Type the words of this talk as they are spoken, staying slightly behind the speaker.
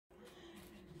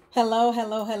Hello,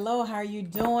 hello, hello. How are you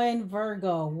doing,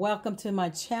 Virgo? Welcome to my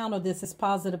channel. This is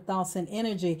Positive Thoughts and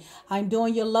Energy. I'm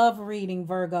doing your love reading,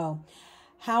 Virgo.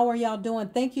 How are y'all doing?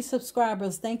 Thank you,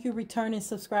 subscribers. Thank you, returning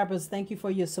subscribers. Thank you for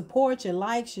your support, your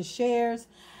likes, your shares.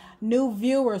 New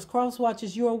viewers, cross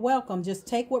watchers, you are welcome. Just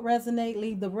take what resonates,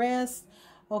 leave the rest.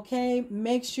 Okay,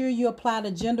 make sure you apply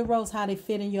the gender roles, how they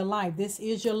fit in your life. This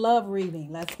is your love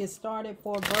reading. Let's get started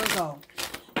for Virgo.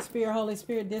 Spirit, Holy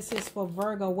Spirit, this is for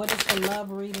Virgo. What is the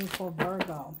love reading for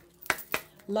Virgo?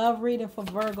 Love reading for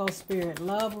Virgo, Spirit.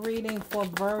 Love reading for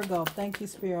Virgo. Thank you,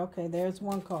 Spirit. Okay, there's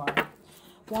one card.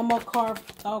 One more card.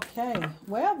 Okay.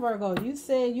 Well, Virgo, you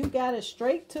said you got it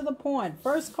straight to the point.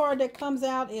 First card that comes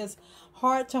out is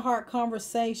heart-to-heart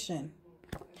conversation.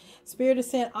 Spirit is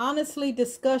saying, honestly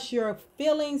discuss your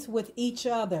feelings with each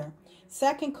other.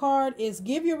 Second card is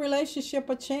give your relationship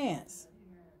a chance.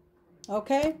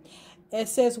 Okay. It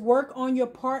says work on your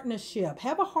partnership.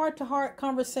 Have a heart-to-heart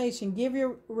conversation. Give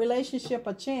your relationship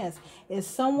a chance. Is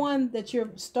someone that you're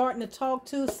starting to talk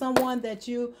to, someone that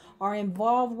you are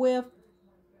involved with.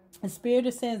 The Spirit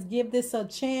is saying give this a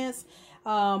chance.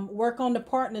 Work on the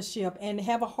partnership and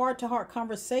have a heart-to-heart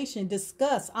conversation.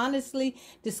 Honestly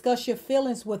discuss your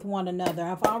feelings with one another.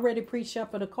 I've already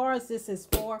pre-shuffled the cards. This is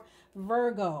for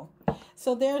Virgo.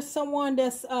 So there's someone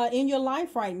that's in your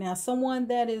life right now. Someone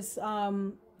that is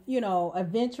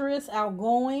adventurous,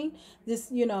 outgoing,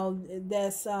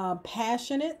 that's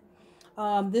passionate.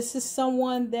 This is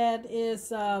someone that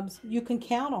is you can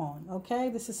count on. Okay,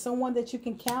 this is someone that you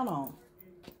can count on.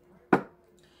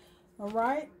 All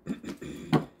right.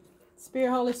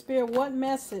 Spirit, Holy Spirit, what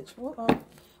message?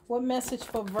 What message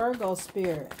for Virgo,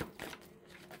 Spirit?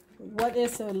 What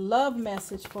is a love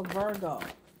message for Virgo?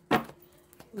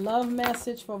 Love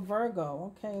message for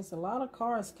Virgo. Okay, it's a lot of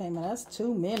cards came in. That's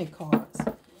too many cards.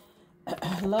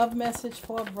 Love message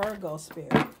for Virgo,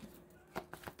 Spirit.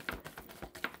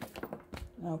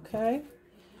 Okay.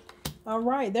 All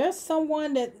right. There's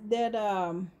someone that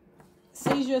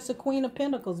sees you as a Queen of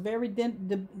Pentacles, very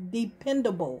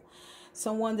dependable.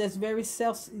 Someone that's very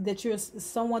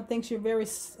someone thinks you're very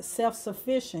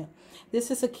self-sufficient.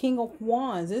 This is a King of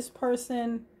Wands. This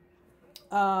person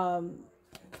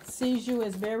sees you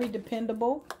as very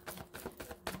dependable.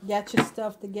 Got your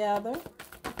stuff together.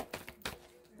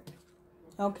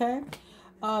 Okay.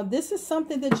 This is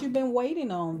something that you've been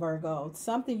waiting on, Virgo.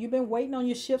 Something you've been waiting on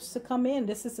your ships to come in.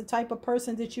 This is the type of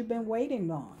person that you've been waiting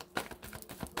on.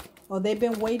 Or they've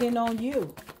been waiting on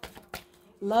you.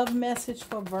 Love message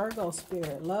for Virgo,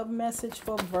 Spirit. Love message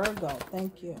for Virgo.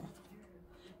 Thank you.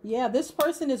 Yeah, this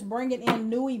person is bringing in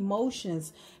new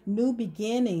emotions, new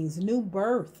beginnings, new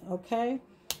birth. Okay.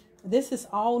 This is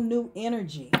all new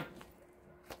energy.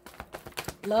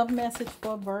 Love message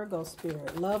for Virgo,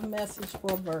 Spirit. Love message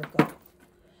for Virgo.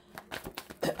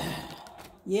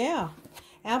 Yeah,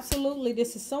 absolutely.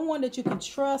 This is someone that you can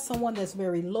trust, someone that's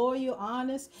very loyal,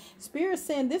 honest. Spirit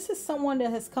saying this is someone that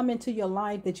has come into your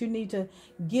life that you need to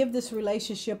give this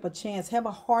relationship a chance. Have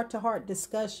a heart-to-heart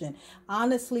discussion.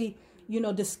 Honestly,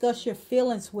 discuss your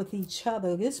feelings with each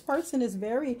other. This person is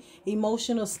very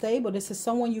emotional stable. This is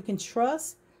someone you can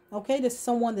trust. Okay, this is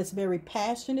someone that's very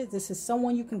passionate. This is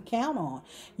someone you can count on.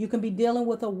 You can be dealing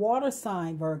with a water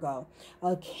sign, Virgo,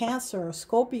 a Cancer, a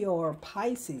Scorpio, or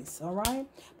Pisces, all right?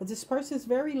 But this person is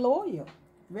very loyal,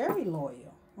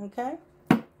 okay?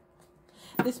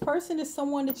 This person is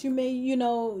someone that you may,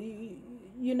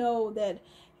 that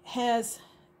has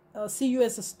see you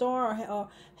as a star or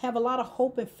have a lot of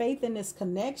hope and faith in this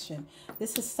connection.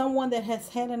 This is someone that has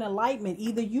had an enlightenment.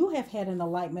 Either you have had an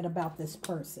enlightenment about this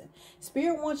person.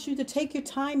 Spirit wants you to take your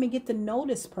time and get to know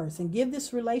this person. Give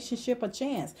this relationship a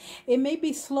chance. It may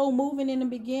be slow moving in the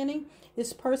beginning.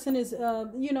 This person is,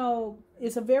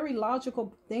 is a very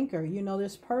logical thinker.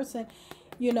 This person,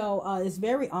 is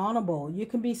very honorable. You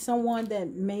can be someone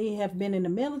that may have been in the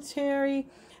military.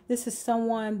 This is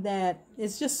someone that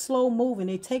is just slow moving.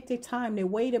 They take their time. They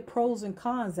weigh the pros and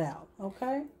cons out.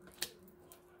 Okay.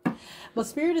 But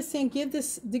Spirit is saying give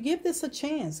this a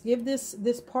chance. Give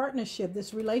this partnership,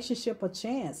 this relationship a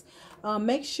chance.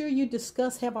 Make sure you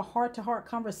have a heart-to-heart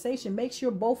conversation. Make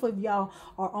sure both of y'all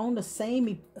are on the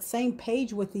same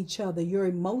page with each other. Your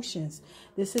emotions.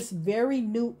 This is very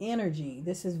new energy.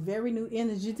 This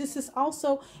is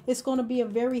also, it's going to be a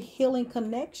very healing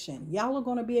connection. Y'all are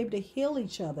going to be able to heal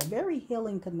each other. Very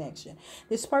healing connection.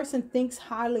 This person thinks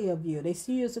highly of you. They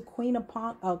see you as a Queen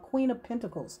of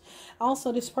Pentacles.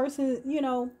 Also, this person,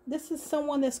 this is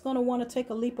someone that's going to want to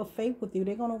take a leap of faith with you.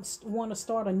 They're going to want to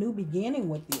start a new beginning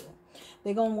with you.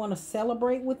 They're going to want to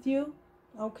celebrate with you.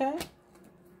 Okay.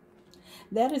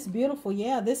 That is beautiful.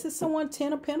 Yeah, this is someone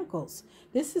 10 of Pentacles.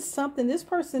 This is something, this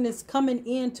person is coming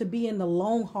in to be in the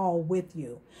long haul with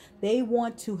you. They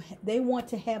want to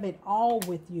have it all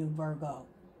with you, Virgo.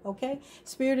 Okay,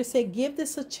 Spirit has said, give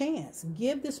this a chance.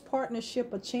 Give this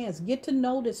partnership a chance. Get to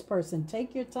know this person.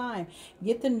 Take your time.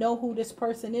 Get to know who this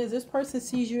person is. This person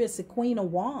sees you as the Queen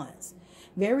of Wands.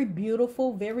 Very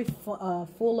beautiful, very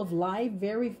full of life,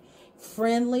 very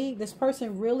friendly. This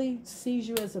person really sees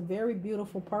you as a very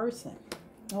beautiful person.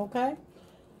 Okay.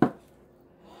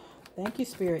 Thank you,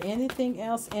 Spirit. Anything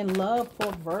else in love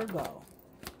for Virgo?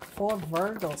 For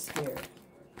Virgo, Spirit.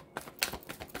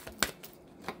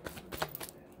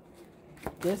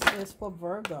 This is for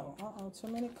Virgo. Uh-oh, too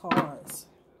many cards.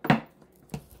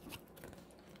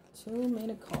 Too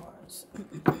many cards.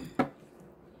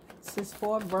 This is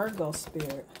for Virgo,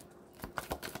 Spirit.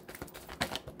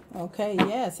 Okay,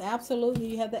 yes, absolutely.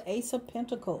 You have the Ace of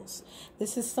Pentacles.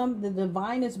 This is the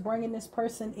divine is bringing this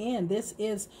person in. This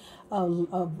is a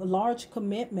large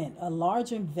commitment, a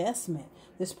large investment.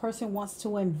 This person wants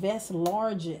to invest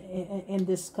large in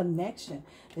this connection.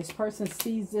 This person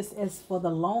sees this as for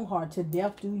the long haul, to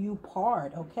death do you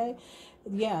part, okay?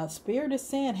 Yeah, Spirit is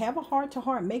saying, have a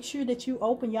heart-to-heart. Make sure that you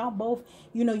open, y'all both,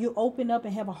 you open up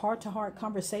and have a heart-to-heart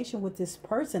conversation with this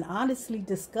person. Honestly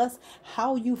discuss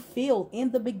how you feel in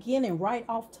the beginning, right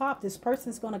off top. This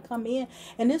person's going to come in,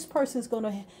 and this person's going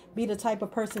to be the type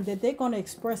of person that they're going to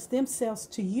express themselves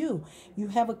to you. You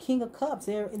have a King of Cups.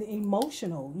 They're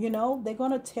emotional, They're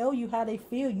going to tell you how they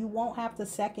feel. You won't have to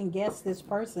second guess this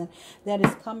person that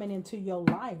is coming into your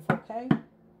life, okay?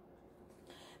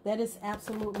 That is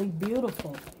absolutely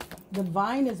beautiful.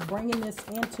 Divine is bringing this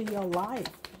into your life.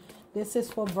 This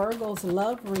is for Virgo's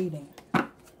love reading.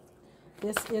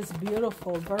 This is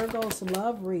beautiful. Virgo's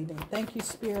love reading. Thank you,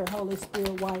 Spirit, Holy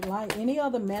Spirit, white light. Any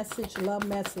other message, love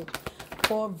message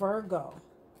for Virgo?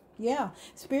 Yeah.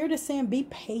 Spirit is saying be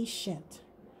patient.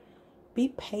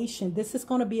 Be patient. This is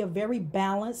going to be a very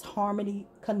balanced, harmony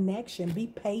connection. Be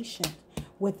patient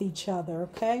with each other,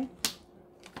 okay?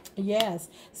 Yes.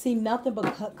 See, nothing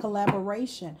but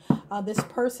collaboration. This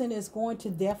person is going to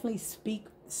definitely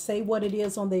say what it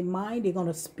is on their mind. They're going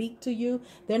to speak to you.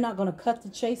 They're not going to cut the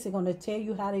chase. They're going to tell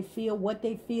you how they feel, what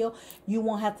they feel. You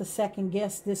won't have to second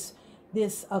guess this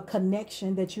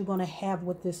connection that you're going to have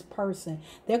with this person.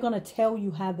 They're going to tell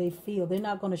you how they feel. They're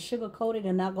not going to sugarcoat it.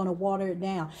 They're not going to water it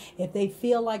down. If they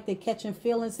feel like they're catching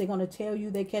feelings, they're going to tell you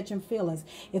they're catching feelings.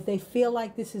 If they feel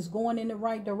like this is going in the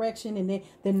right direction and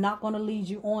they're not going to lead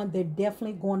you on, they're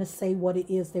definitely going to say what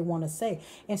it is they want to say.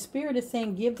 And Spirit is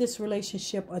saying, give this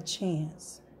relationship a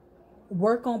chance.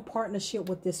 Work on partnership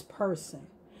with this person.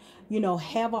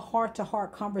 Have a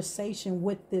heart-to-heart conversation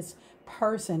with this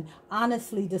person.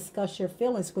 Honestly discuss your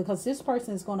feelings, because this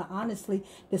person is going to honestly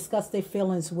discuss their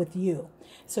feelings with you.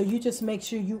 So you just make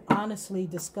sure you honestly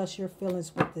discuss your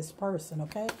feelings with this person,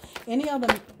 okay? Any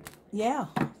other? Yeah,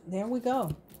 there we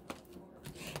go.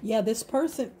 Yeah, this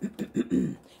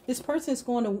person, this person is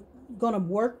going to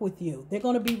work with you. They're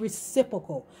going to be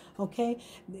reciprocal, okay?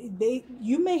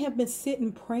 You may have been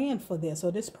sitting praying for this,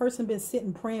 or this person been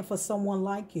sitting praying for someone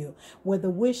like you, where the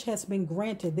wish has been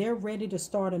granted. They're ready to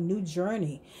start a new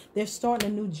journey. They're starting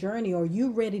a new journey, or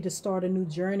you ready to start a new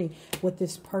journey with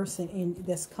this person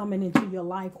that's coming into your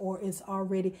life, or is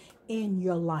already in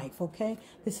your life, okay?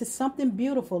 This is something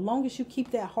beautiful. As long as you keep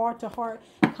that heart-to-heart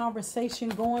conversation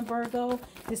going, Virgo,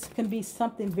 this can be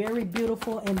something very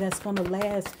beautiful, and that's going to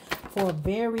last for a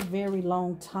very, very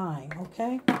long time,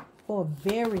 okay? For a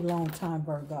very long time,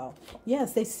 Virgo.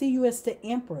 Yes, they see you as the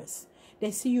Empress.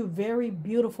 They see you a very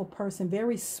beautiful person,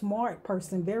 very smart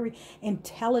person, very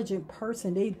intelligent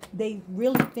person. They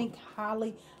really think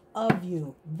highly of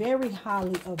you, very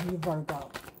highly of you, Virgo.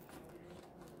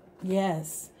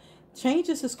 Yes.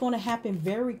 Changes is going to happen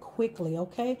very quickly,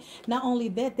 okay? Not only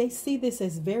that, they see this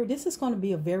as this is going to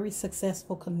be a very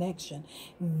successful connection.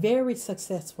 Very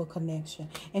successful connection.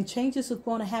 And changes is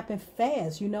going to happen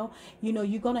fast, you're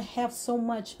going to have so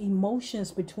much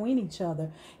emotions between each other.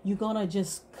 You're going to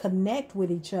just connect with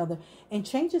each other. And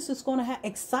changes is going to happen.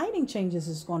 Exciting changes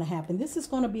is going to happen. This is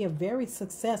going to be a very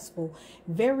successful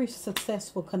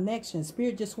connection.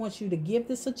 Spirit just wants you to give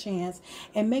this a chance,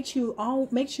 and make sure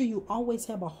you always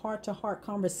have a heart-to-heart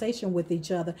conversation with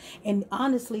each other, and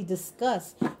honestly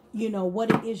discuss, what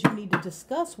it is you need to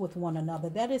discuss with one another.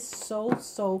 That is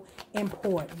so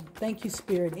important. Thank you,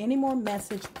 Spirit. Any more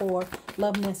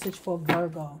love message for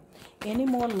Virgo? Any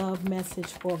more love message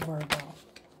for Virgo?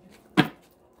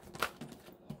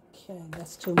 Okay,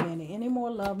 that's too many. Any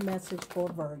more love message for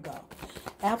Virgo?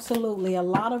 Absolutely. A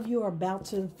lot of you are about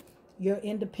to, your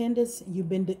independence. You've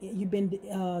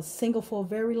been single for a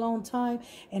very long time,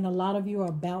 and a lot of you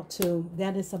are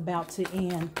that is about to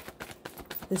end.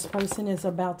 This person is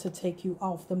about to take you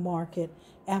off the market.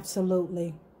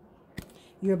 Absolutely.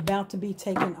 You're about to be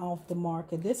taken off the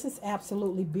market. This is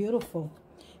absolutely beautiful.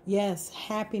 Yes,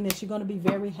 happiness. You're going to be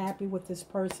very happy with this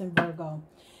person, Virgo.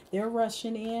 They're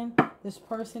rushing in. This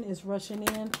person is rushing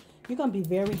in. You're going to be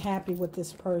very happy with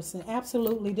this person.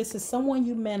 Absolutely. This is someone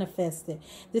you manifested.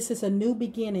 This is a new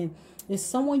beginning. There's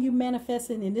someone you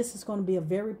manifested, and this is going to be a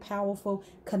very powerful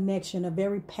connection, a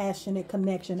very passionate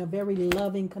connection, a very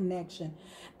loving connection.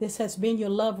 This has been your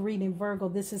love reading, Virgo.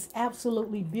 This is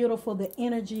absolutely beautiful. The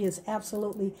energy is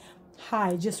absolutely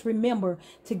high. Just remember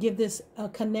to give this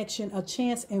connection a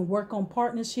chance and work on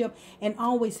partnership, and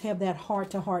always have that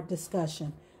heart-to-heart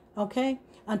discussion. Okay?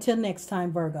 Until next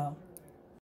time, Virgo.